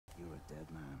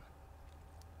Dead man.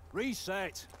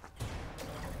 Reset.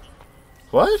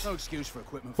 What? No excuse for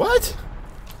equipment. What?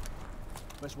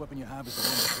 Best weapon you have is the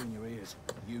one between your ears.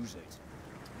 Use it.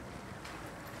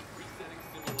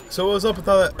 So what's up with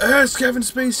all that? It's Kevin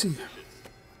Spacey.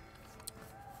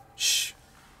 Shh.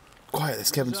 Quiet, that's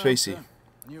Kevin Spacey. I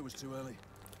knew it was too early.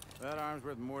 That arm's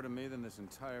worth more to me than this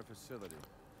entire facility.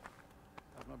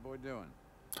 How's my boy doing?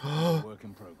 Work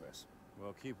in progress.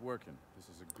 Well, keep working. This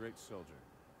is a great soldier.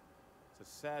 It's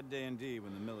a sad day indeed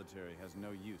when the military has no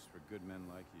use for good men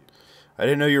like you. I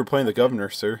didn't know you were playing the governor,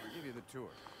 sir. I'll give you the tour.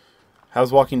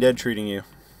 How's Walking Dead treating you?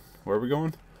 Where are we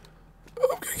going? Oh,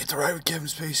 I'm gonna get to ride with Kevin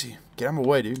Spacey. Get out of my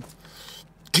way, dude.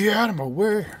 Get out of my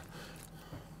way.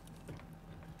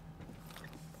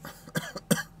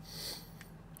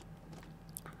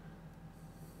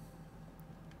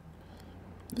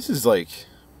 This is like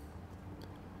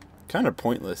kind of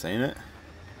pointless, ain't it?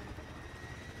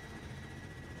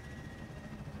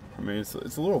 I mean, it's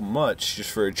a little much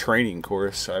just for a training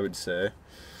course, I would say.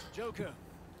 Joker,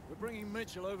 we're bringing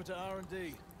Mitchell over to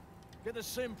R&D. Get the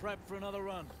sim prep for another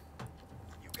run.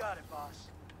 You got it, boss.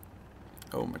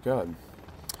 Oh my god.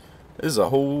 This is a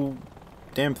whole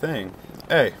damn thing.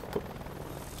 Hey.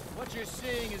 What you're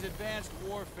seeing is advanced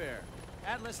warfare.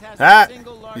 Atlas has Ah! the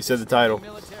single You largest said the title.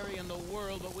 military in the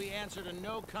world, but we answer to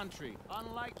no country.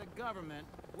 Unlike the government,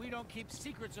 we don't keep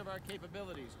secrets of our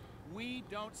capabilities. We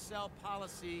don't sell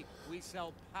policy, we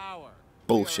sell power.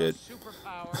 Bullshit. We are a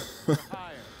superpower for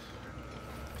hire.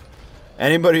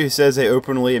 Anybody who says they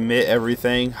openly admit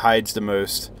everything hides the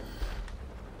most.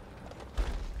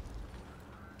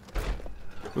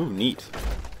 Ooh, neat.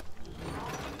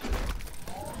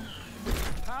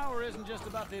 Power isn't just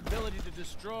about the ability to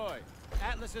destroy.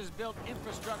 Atlas has built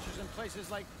infrastructures in places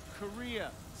like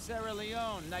Korea, Sierra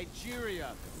Leone,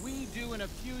 Nigeria. We do in a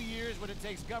few years what it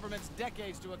takes governments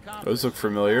decades to accomplish. Those look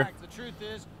familiar. In fact, the truth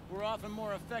is, we're often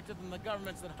more effective than the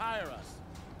governments that hire us.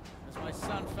 As my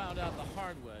son found out the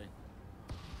hard way.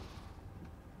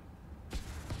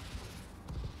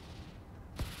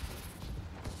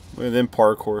 Look at them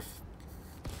parkour.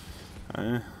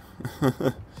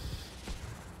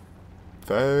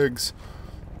 Fags.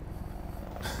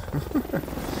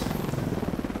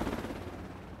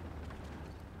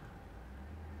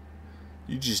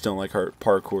 You just don't like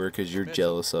parkour because you're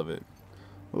jealous of it.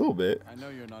 A little bit. I know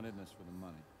you're not in this for the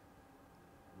money.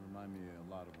 You remind me a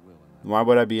lot of Will in that. Why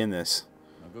would I be in this?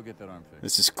 Now go get that arm fixed.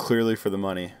 This is clearly for the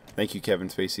money. Thank you, Kevin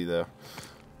Spacey, though.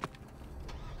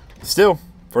 Still,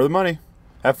 for the money.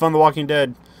 Have fun The Walking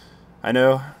Dead. I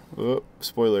know. Oh,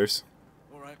 spoilers.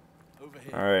 Alright, over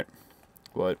here. Alright.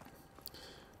 What?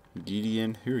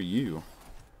 Gideon, who are you?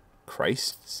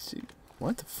 Christ?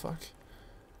 What the fuck?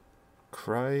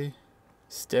 Christ-stick?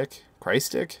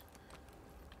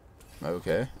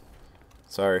 Okay.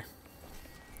 Sorry.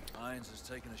 Irons has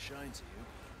taken a shine to you.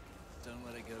 Don't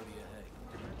let it go to your head.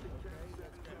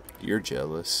 You're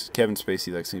jealous. Kevin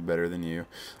Spacey likes me better than you.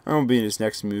 I'm gonna be in his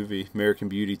next movie, American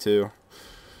Beauty 2.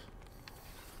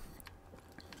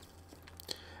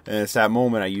 And it's that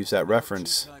moment I use that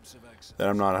reference that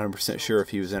I'm not 100% sure if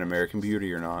he was in American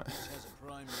Beauty or not. It has a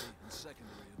primary and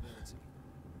secondary ability.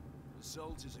 The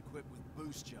Assault is equipped with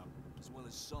boost jump as well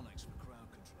as sonics for crowd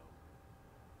control.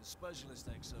 The specialist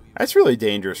Exo That's really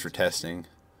dangerous for testing.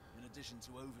 in addition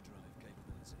to overdrive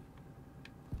capability.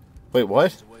 Wait,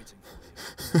 what? Just waiting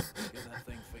for you. Get that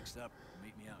thing fixed up and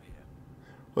meet me out here.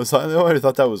 Was I the one who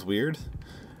thought that was weird?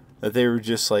 That they were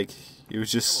just like, he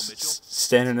was just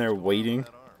standing there waiting.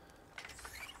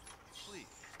 Please,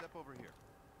 step over here.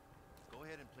 Go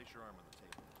ahead and place your arm on the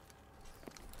table.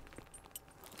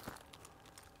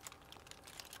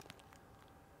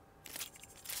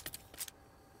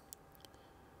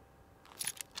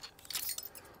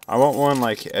 I want one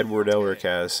like Edward Elric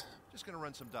has. Just gonna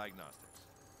run some diagnostics.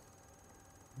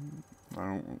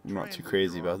 I'm not too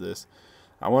crazy about this.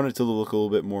 I want it to look a little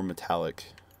bit more metallic.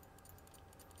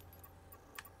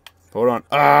 Hold on.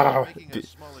 Ah! Making a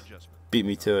small adjustment. Beat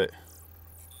me to it.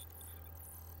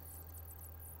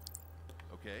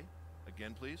 Okay.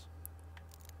 Again, please.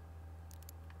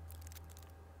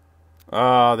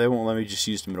 Ah, they won't let me just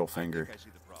use the middle finger. I see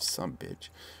the problem. Some bitch.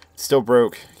 It's still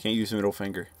broke. Can't use the middle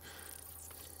finger.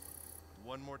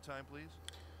 One more time, please.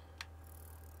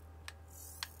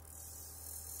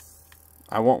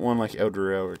 I want one like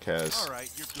Elder Elric has. All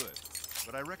right, you're good.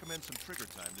 But I recommend some trigger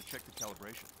time to check the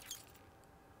calibration.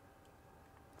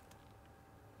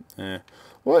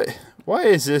 What? Why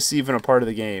is this even a part of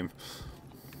the game?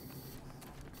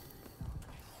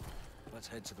 Let's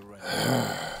head to the rail.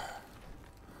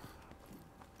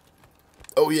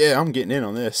 Oh yeah, I'm getting in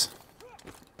on this.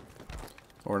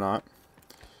 Or not.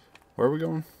 Where are we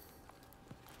going?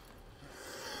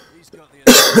 got the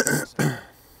Viruses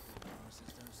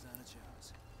don't stand a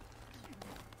chance.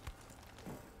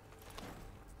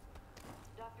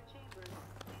 Dr. Chambers,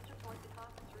 please report to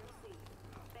conference room C.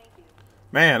 Thank you.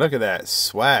 Man, look at that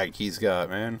swag he's got,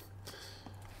 man.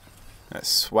 That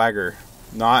swagger.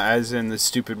 Not as in the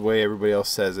stupid way everybody else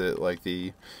says it, like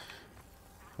the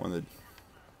one that...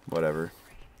 Whatever.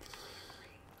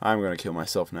 I'm gonna kill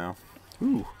myself now.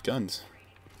 Ooh, guns.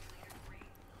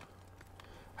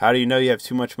 How do you know you have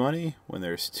too much money? When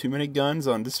there's too many guns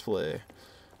on display.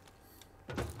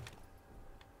 Did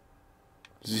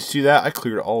you see that? I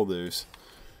cleared all those.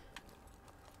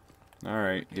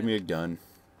 Alright, give me a gun.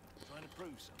 Trying to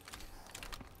prove something.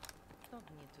 Don't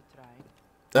need to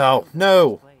try. Oh,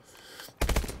 no!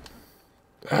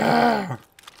 Ah.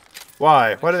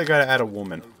 Why? Why do they gotta add a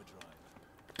woman?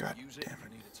 God Use it damn if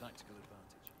it. you need a tactical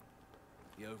advantage.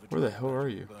 The overdrive Where the hell are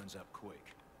you? burns up quick,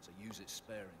 so use it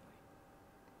sparingly.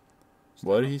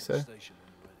 What did he Step up say? to the station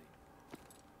when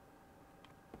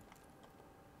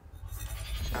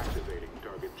you're ready. Activating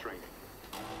target training.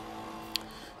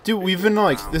 Dude, we've been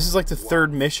like, this is like the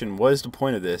third mission. What is the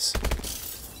point of this?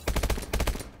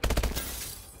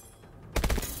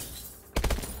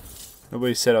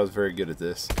 Nobody said I was very good at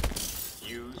this.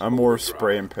 Use I'm more overdrive.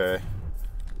 spray and pray.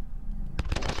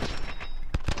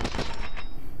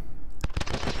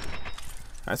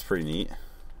 That's pretty neat.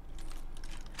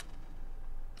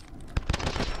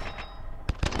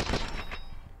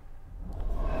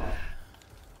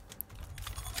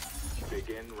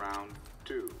 Begin round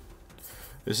 2.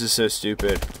 This is so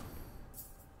stupid.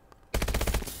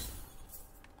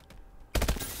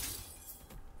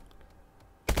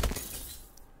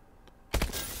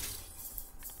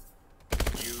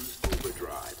 Use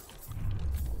overdrive.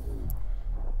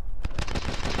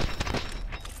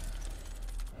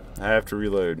 I have to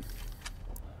reload.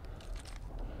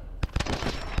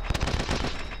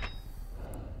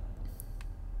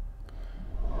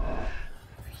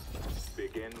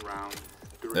 Begin round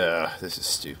 3. This is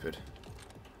stupid.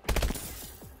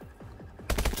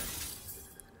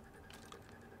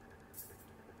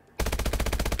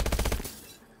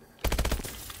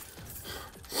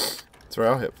 That's right,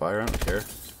 I'll hit fire, I don't care.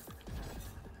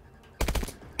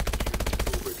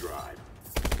 Overdrive.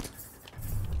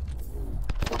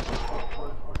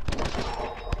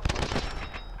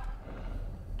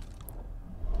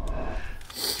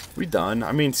 We done?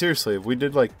 I mean, seriously, we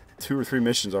did like 2 or 3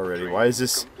 missions already. Why is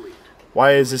this? Complete.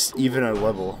 Why is this even a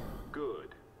level?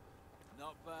 Good.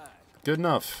 Not bad. Good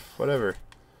enough. Whatever.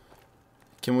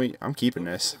 Can we? I'm keeping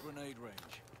this. The grenade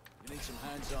range. You need some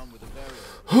hands-on with the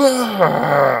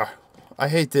variable. I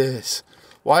hate this.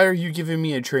 Why are you giving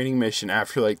me a training mission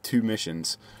after like 2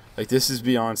 missions? Like, this is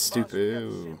beyond stupid.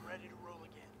 Ew. Ready to roll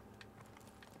again.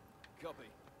 Copy.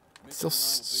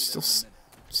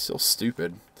 Still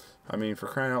stupid. I mean, for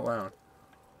crying out loud.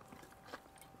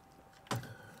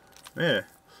 Yeah.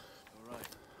 Alright,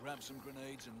 grab some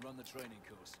grenades and run the training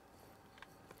course.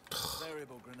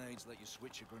 Variable grenades let you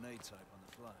switch your grenade type on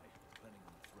the fly, depending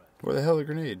on the threat. Where the hell are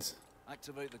grenades?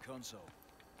 Activate the console.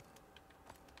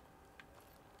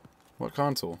 What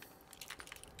console?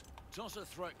 Toss a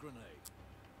threat grenade.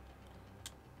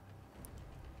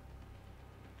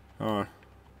 Oh.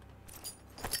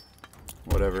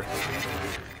 Whatever.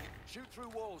 Shoot through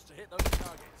walls to hit those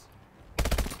targets.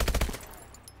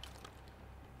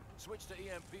 Switch to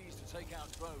EMPs to take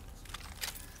out drones.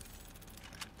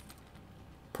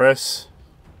 Press.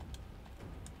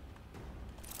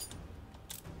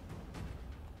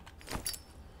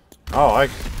 Oh,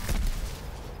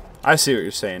 I see what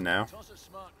you're saying now. Toss a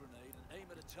smart grenade and aim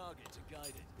at a target to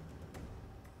guide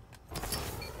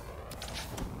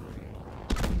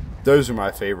it. Those are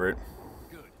my favorite.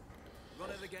 Good. Run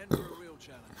it again for a real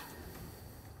challenge.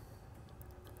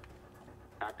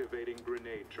 Activating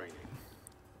grenade training.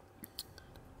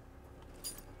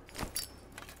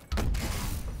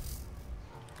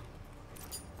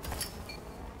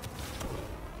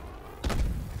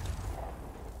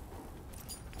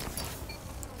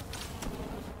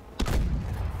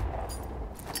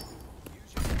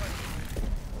 Use your weapon.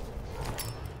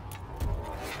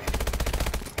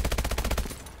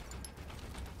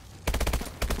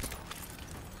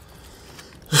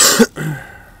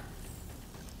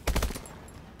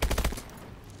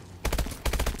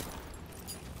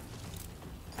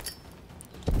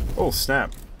 Oh,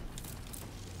 snap.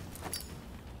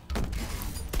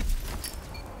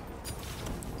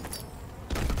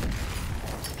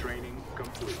 Training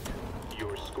complete.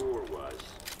 Your score was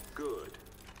good.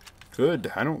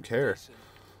 Good. I don't care.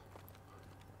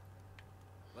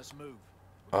 Let's move.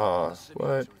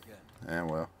 What? Again. Eh,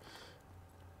 well.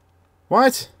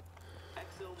 What?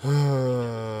 Beginning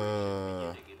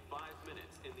in 5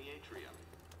 minutes in the atrium.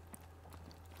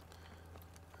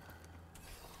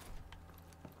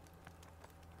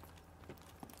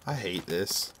 I hate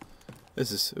this.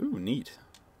 This is ooh neat.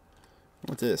 I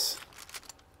want this.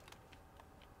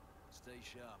 Stay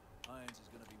sharp. Irons is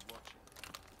going to be watching.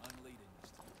 I'm leading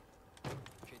this time.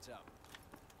 Kit up.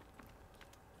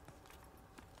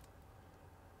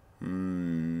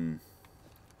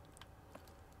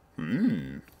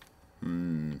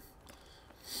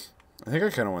 I think I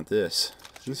kind of want this.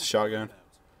 Is this a shotgun?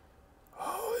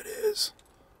 Oh, it is.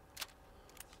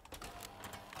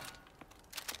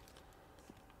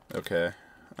 Okay.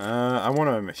 I want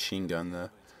a machine gun, though.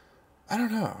 I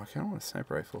don't know. I kind of want a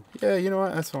sniper rifle. Yeah, you know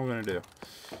what? That's what I'm going to do.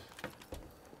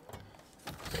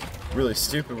 Really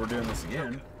stupid we're doing this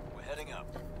again. We're heading up.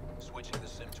 Switching the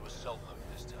sim to assault mode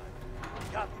this time.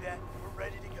 Copy that. We're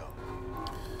ready to go.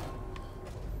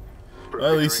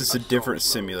 Well, at least it's a different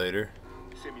simulator.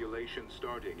 Simulation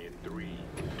starting in 3,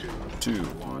 2,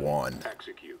 1.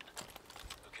 Execute.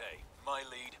 Okay, my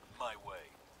lead, my way.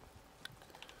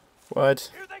 What?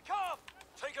 Here they come!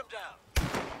 Take them down!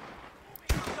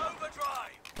 Use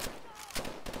overdrive!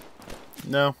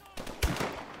 No.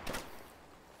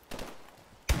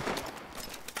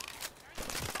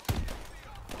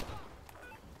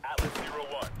 Atlas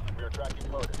 01, we are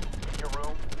tracking motor. Your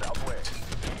room, southwest.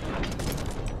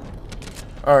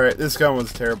 Alright, this gun was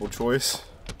a terrible choice.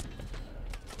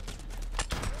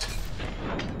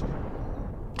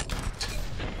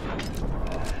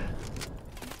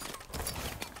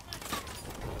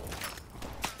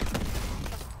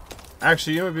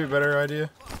 Actually, you know what would be a better idea?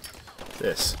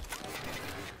 This.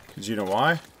 Because you know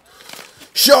why?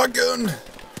 Shotgun!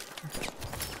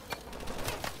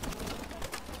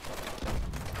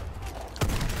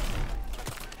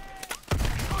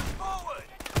 Push forward!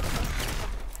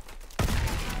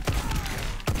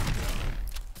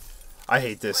 I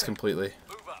hate this completely.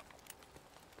 Move up.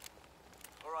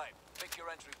 Alright, pick your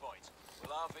entry points.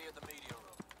 We'll RV at the media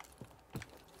room.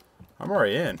 I'm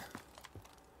already in.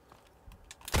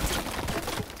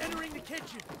 Entering the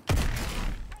kitchen.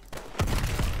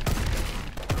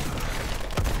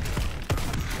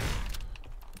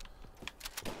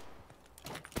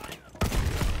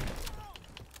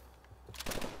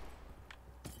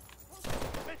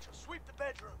 Mitchell, sweep the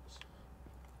bedrooms.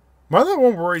 Am I the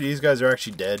one worried these guys are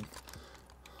actually dead?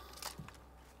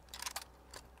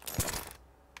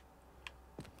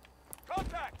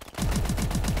 Contact!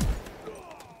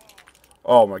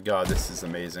 Oh my god, this is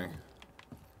amazing.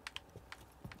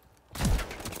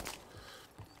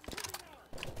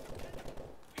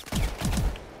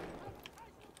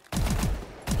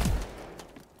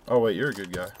 Oh wait, you're a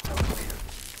good guy.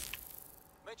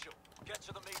 Mitchell, get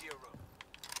to the media room.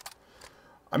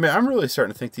 I mean, I'm really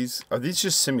starting to think are these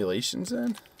just simulations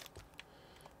then?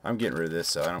 I'm getting rid of this,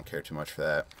 so I don't care too much for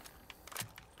that.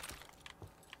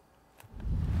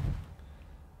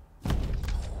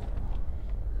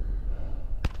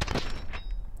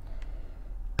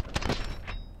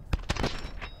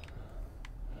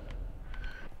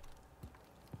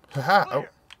 Haha! Oh.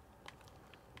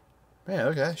 Man,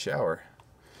 look at that shower.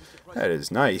 That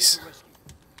is nice.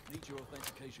 Need your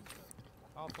authentication code.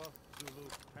 Alpha, Zulu,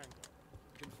 Tango.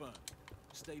 Confirmed.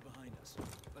 Stay behind us.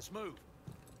 Let's move.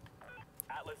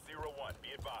 Atlas 01, be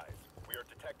advised. We are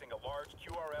detecting a large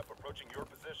QRF approaching your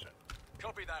position.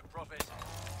 Copy that, Prophet.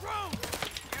 Drone!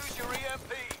 Use your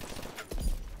EMP!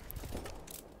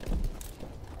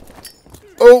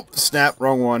 Oh, snap,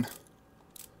 wrong one.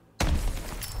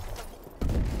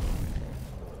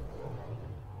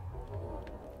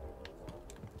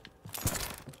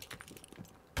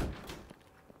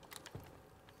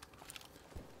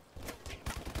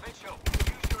 Mitchell,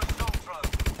 use your assault drone.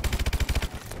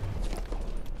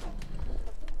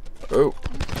 Oh.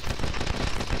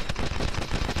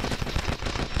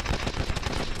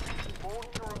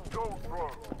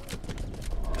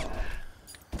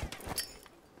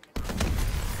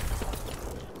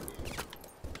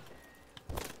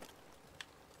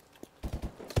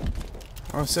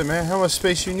 I said, man, how much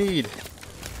space you need?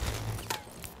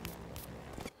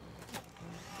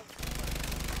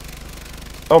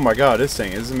 Oh my god, this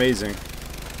thing is amazing.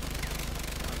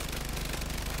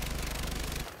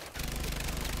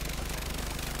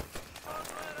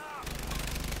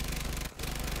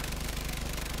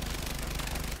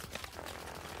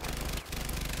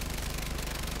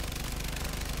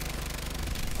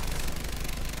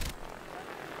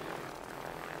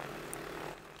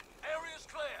 Area's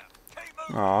clear. Keep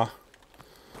moving. Aw.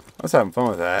 I was having fun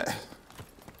with that.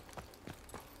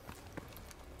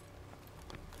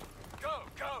 Go,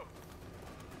 go.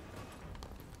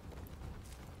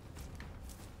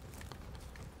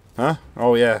 Huh?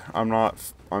 Oh yeah, I'm not.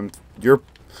 You're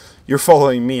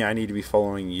following me. I need to be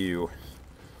following you.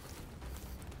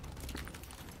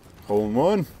 Hole in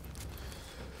one.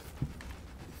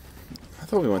 I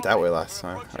thought we went that way last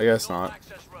time. I guess not.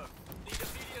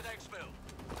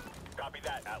 Copy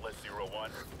that, Atlas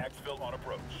 01. Exfil on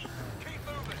approach. Keep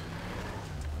moving.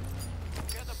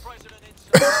 Get the president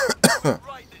inside.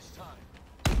 Right this time.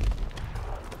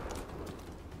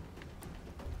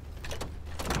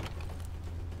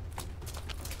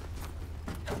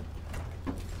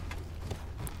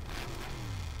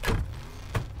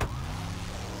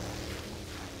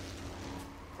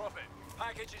 Prophet,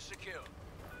 package is secure.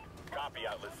 Copy,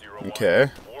 Atlas 01. Okay.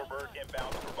 Warbird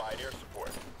inbound to provide air support.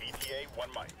 BTA 1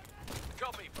 mic.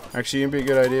 Copy, Prophet. Actually, it'd be a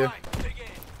good idea. Right, dig in.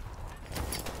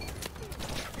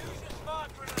 Use your smart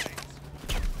grenades.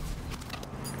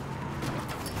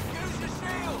 Use your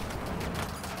shield.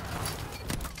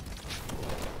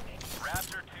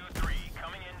 Raptor 2-3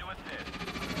 coming in to assist.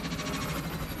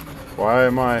 Why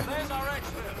am I? There's our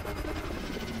exfil.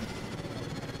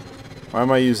 Why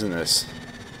am I using this?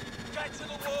 Get to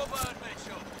the warbird,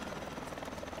 Mitchell.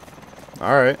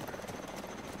 All right.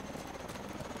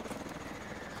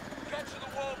 Get to the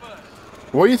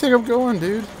warbird. Where do you think I'm going,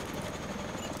 dude?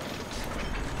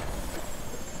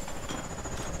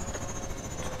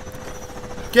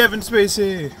 Kevin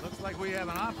Spacey. Looks like we have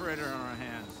an operator on our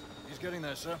hands. He's getting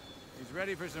there, sir. He's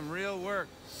ready for some real work.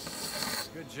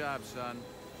 Good job, son.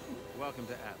 Welcome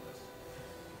to Atlas.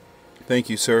 Thank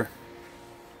you, sir.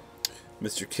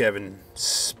 Mr. Kevin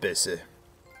Spacey.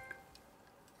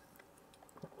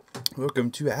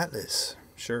 Welcome to Atlas.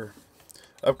 Sure.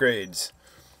 Upgrades.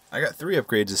 I got 3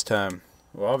 upgrades this time.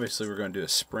 Well, obviously we're going to do a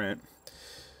sprint.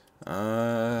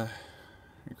 Increase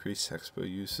expo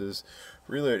uses.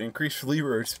 Reload. Increase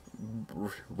reroll.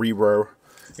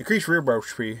 Increase reroll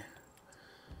speed.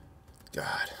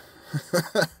 God.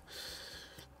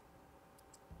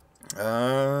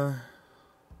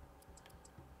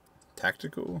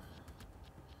 Tactical.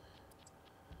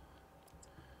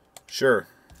 Sure.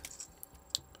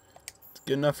 It's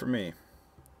good enough for me.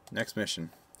 Next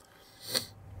mission.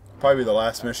 Probably the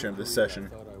last mission of this session.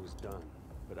 I thought I was done,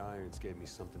 but Irons gave me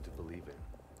something to believe in.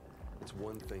 It's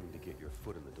one thing to get your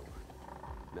foot in the door.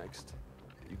 Next,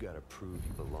 you gotta prove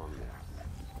you belong there.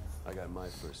 I got my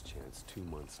first chance 2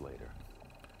 months later.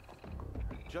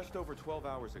 Just over 12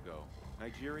 hours ago,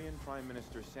 Nigerian Prime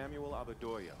Minister Samuel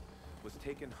Abadoyo was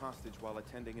taken hostage while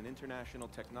attending an international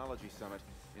technology summit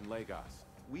in Lagos.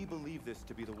 We believe this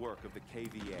to be the work of the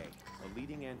KVA, a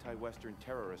leading anti-Western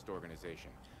terrorist organization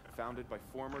founded by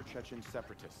former Chechen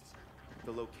separatists.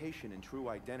 The location and true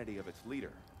identity of its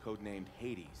leader, codenamed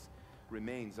Hades,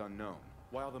 remains unknown.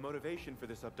 While the motivation for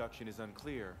this abduction is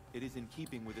unclear, it is in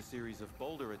keeping with a series of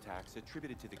bolder attacks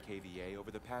attributed to the KVA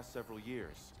over the past several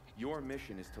years. Your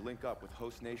mission is to link up with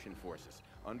host nation forces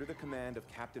under the command of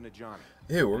Captain Ajani.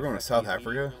 Ew, we're going to South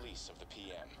Africa? These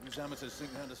amateurs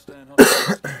think they understand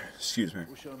hostage. Excuse me.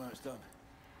 We'll show them how it's done.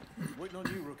 Waiting on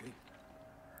you, rookie.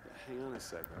 Hang on a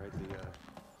sec, all right? The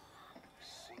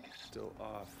sync is still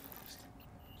off.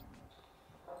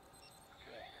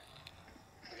 Okay.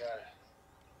 We got it.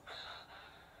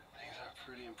 Things are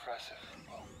pretty impressive.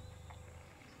 Well,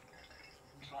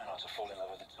 try not to fall in love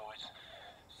with the toys.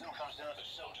 Still comes down to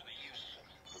soldier the use.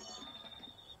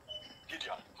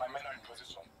 Gideon, my men are in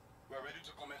position. We are ready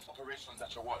to commence operations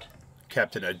at your word.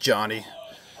 Captain Johnny.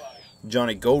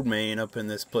 Johnny Goldmane up in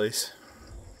this place.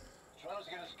 Try not to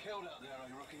get us killed out there,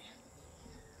 you rookie.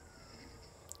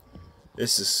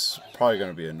 This is probably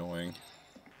going to be annoying.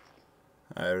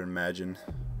 I would imagine.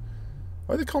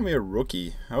 Why do they call me a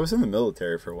rookie? I was in the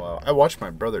military for a while. I watched my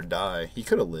brother die. He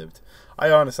could have lived.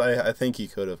 I think he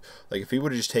could have. Like, if he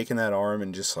would have just taken that arm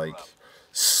and just, like,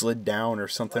 slid down or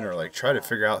something, or, like, tried to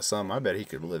figure out something, I bet he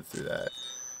could have lived through that.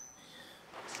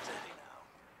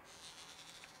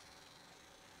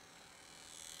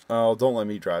 Oh, don't let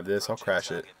me drive this. I'll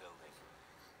crash it.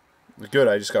 Good,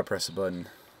 I just got to press a button.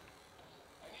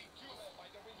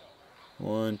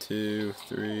 1, 2,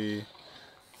 3,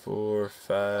 4,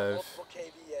 5,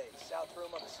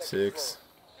 6.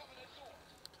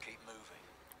 Keep moving.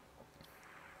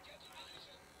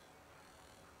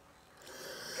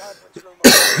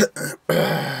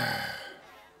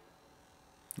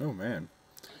 Oh, man.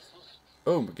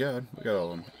 Oh, my God. We got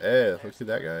all of them. Hey, look who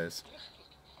that guy is.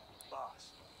 Boss,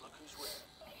 look who's with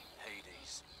him.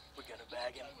 Hades. We're gonna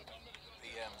bag him.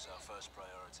 PM's our first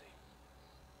priority.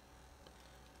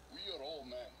 We are all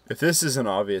men. If this isn't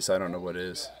obvious, I don't know what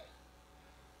is.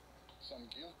 Some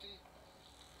guilty,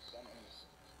 some innocent.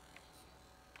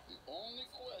 The only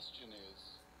question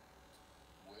is,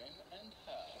 when and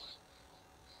how?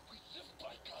 We live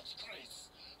by God's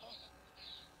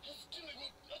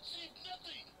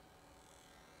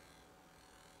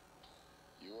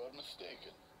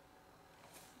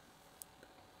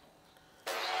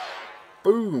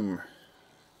Boom.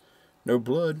 No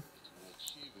blood.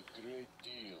 Achieve a great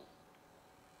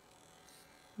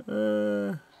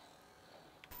deal.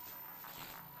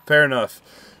 Fair enough.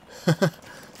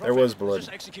 There was We blood.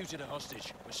 just executed a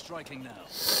hostage. We're striking now.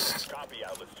 Copy,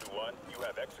 Atlas 2-1. You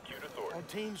have execute authority. On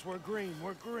teams, we're green.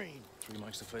 We're green. 3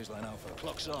 mics to phase line alpha.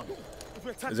 Clock's on.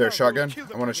 Is there a shotgun?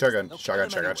 I want a shotgun. Shotgun.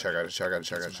 Shotgun. Shotgun. Shotgun.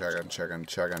 Shotgun. Shotgun. Shotgun.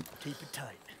 Shotgun. Keep it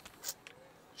tight.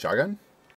 Shotgun?